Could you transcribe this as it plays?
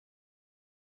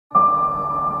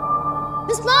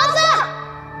Miss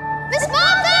Martha! Miss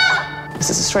Martha! This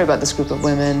is a story about this group of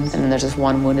women, and then there's this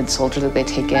one wounded soldier that they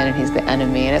take in, and he's the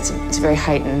enemy, and it's a very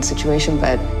heightened situation,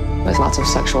 but there's lots of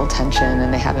sexual tension,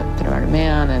 and they haven't been around a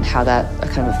man, and how that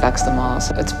kind of affects them all.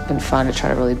 So it's been fun to try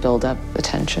to really build up the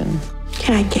tension.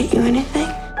 Can I get you anything?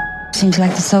 Seems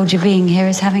like the soldier being here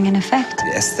is having an effect.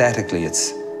 Aesthetically,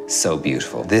 it's so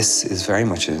beautiful. This is very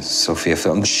much a Sophia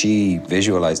film. She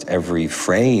visualized every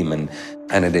frame,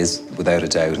 and it is, without a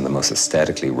doubt, the most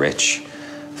aesthetically rich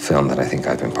film that I think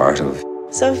I've been part of.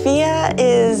 Sophia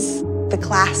is the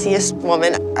classiest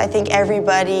woman. I think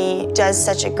everybody does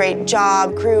such a great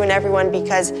job, crew and everyone,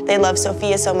 because they love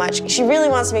Sophia so much. She really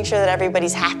wants to make sure that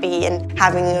everybody's happy and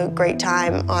having a great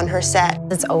time on her set.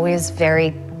 It's always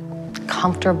very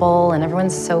comfortable, and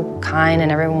everyone's so kind,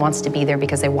 and everyone wants to be there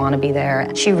because they want to be there.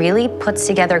 She really puts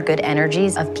together good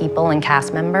energies of people and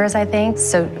cast members, I think,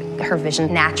 so her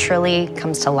vision naturally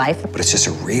comes to life. But it's just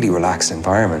a really relaxed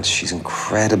environment. She's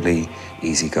incredibly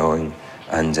easygoing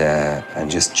and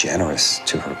just generous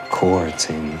to her core, it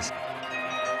seems.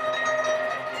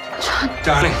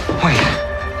 Darling, wait.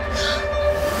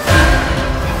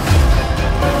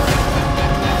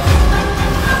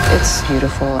 It's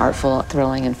beautiful, artful,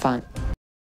 thrilling, and fun.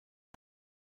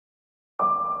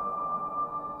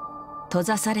 閉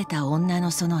ざされた女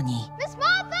の園に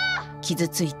傷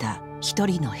ついた一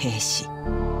人の兵士。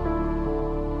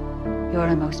 You're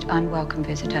a most unwelcome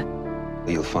visitor.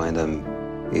 You'll find them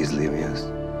easily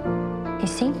amused. He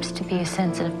seems to be a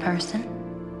sensitive person,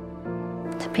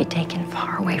 to be taken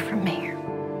far away from me.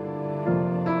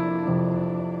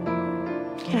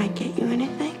 Can I get you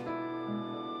anything?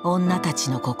 女たち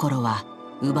の心は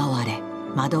奪われ、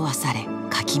惑わされ、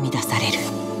かき乱される。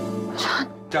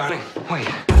 Darling, wait.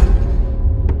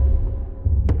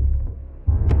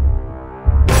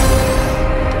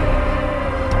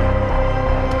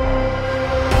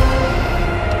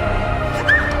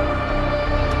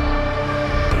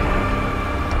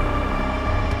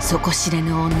 底知れ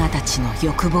ぬ女たちの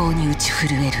欲望に打ち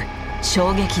震える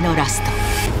衝撃のラスト。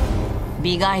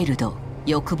ビガイルド、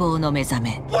欲望の目覚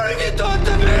め。What have you done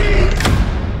to me?